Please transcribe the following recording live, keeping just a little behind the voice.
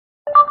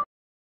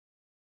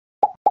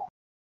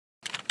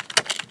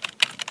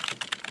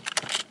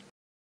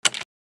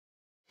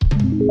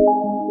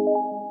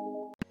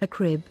A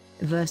crib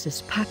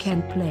versus pack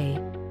and play.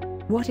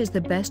 What is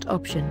the best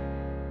option?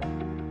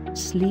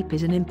 Sleep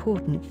is an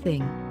important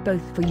thing,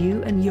 both for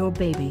you and your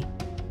baby.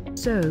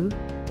 So,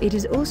 it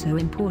is also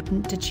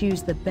important to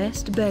choose the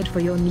best bed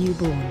for your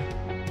newborn.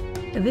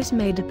 This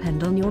may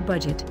depend on your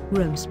budget,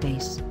 room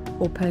space,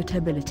 or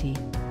portability.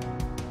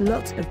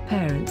 Lots of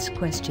parents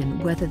question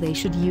whether they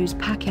should use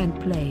pack and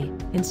play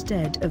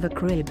instead of a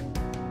crib.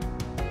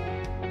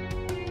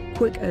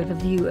 Quick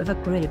overview of a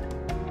crib.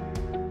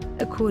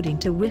 According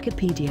to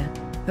Wikipedia,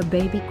 a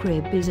baby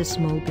crib is a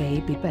small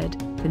baby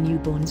bed for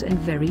newborns and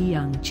very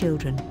young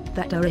children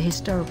that are a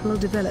historical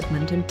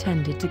development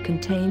intended to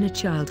contain a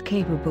child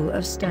capable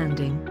of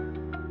standing.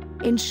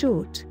 In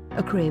short,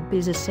 a crib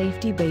is a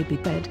safety baby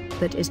bed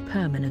that is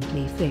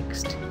permanently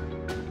fixed.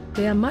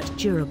 They are much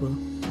durable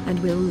and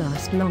will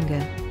last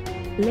longer.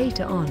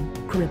 Later on,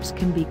 cribs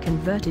can be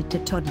converted to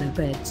toddler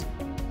beds.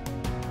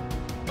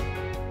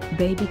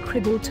 Baby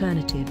crib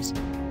alternatives.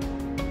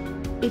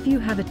 If you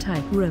have a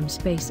tight room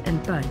space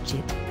and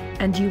budget,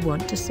 and you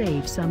want to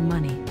save some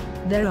money,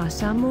 there are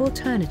some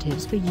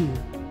alternatives for you.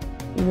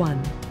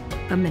 1.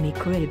 A mini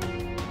crib.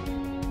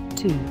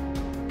 2.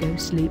 Go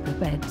sleeper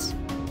beds.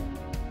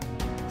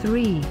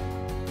 3.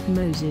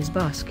 Moses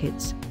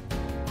baskets.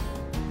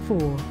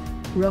 4.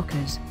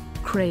 Rockers,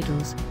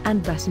 cradles,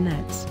 and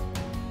bassinets.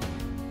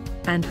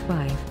 And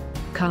 5.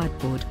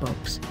 Cardboard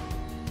box.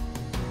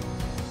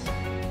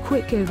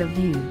 Quick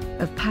overview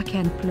of pack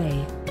and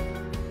play.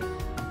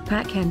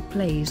 Pack and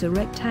plays are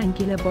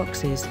rectangular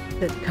boxes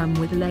that come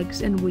with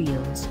legs and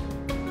wheels.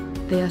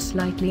 They are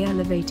slightly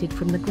elevated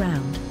from the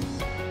ground.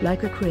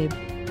 Like a crib,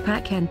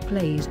 pack and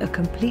plays are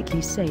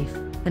completely safe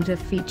and have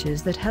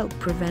features that help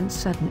prevent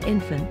sudden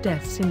infant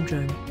death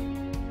syndrome.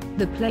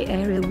 The play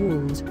area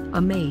walls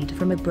are made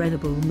from a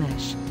breathable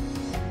mesh.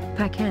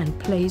 Pack and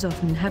plays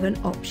often have an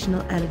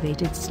optional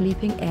elevated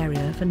sleeping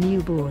area for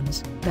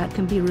newborns that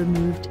can be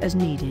removed as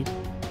needed.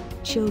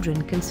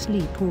 Children can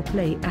sleep or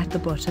play at the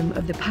bottom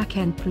of the pack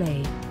and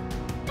play.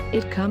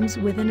 It comes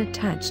with an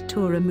attached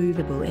or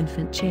removable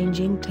infant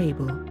changing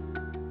table.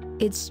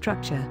 Its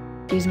structure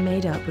is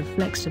made up of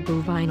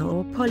flexible vinyl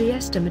or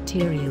polyester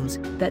materials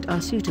that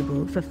are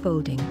suitable for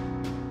folding.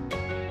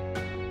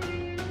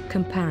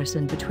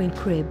 Comparison between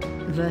crib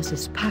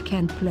versus pack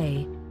and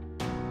play.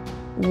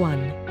 1.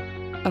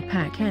 A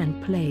pack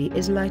and play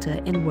is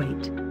lighter in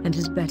weight and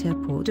has better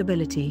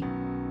portability.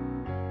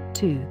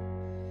 2.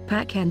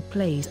 Pack and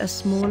plays are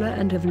smaller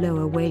and have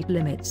lower weight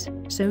limits,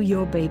 so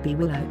your baby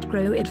will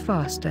outgrow it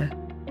faster.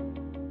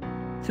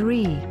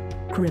 3.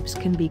 Cribs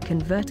can be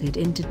converted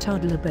into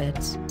toddler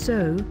beds,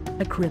 so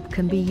a crib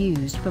can be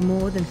used for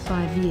more than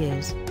 5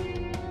 years.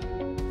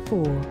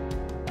 4.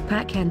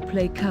 Pack and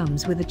play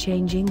comes with a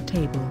changing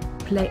table,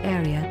 play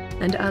area,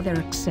 and other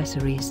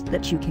accessories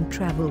that you can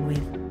travel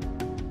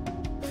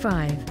with.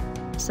 5.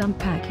 Some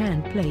pack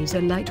and plays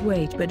are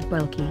lightweight but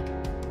bulky.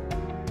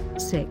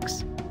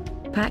 6.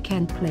 Pack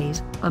and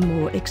plays are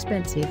more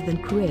expensive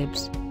than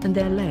cribs, and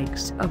their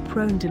legs are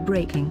prone to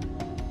breaking.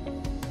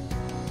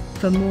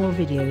 For more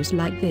videos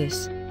like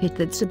this, hit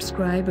that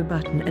subscribe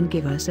button and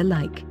give us a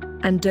like,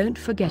 and don't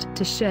forget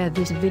to share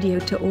this video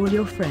to all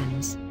your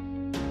friends.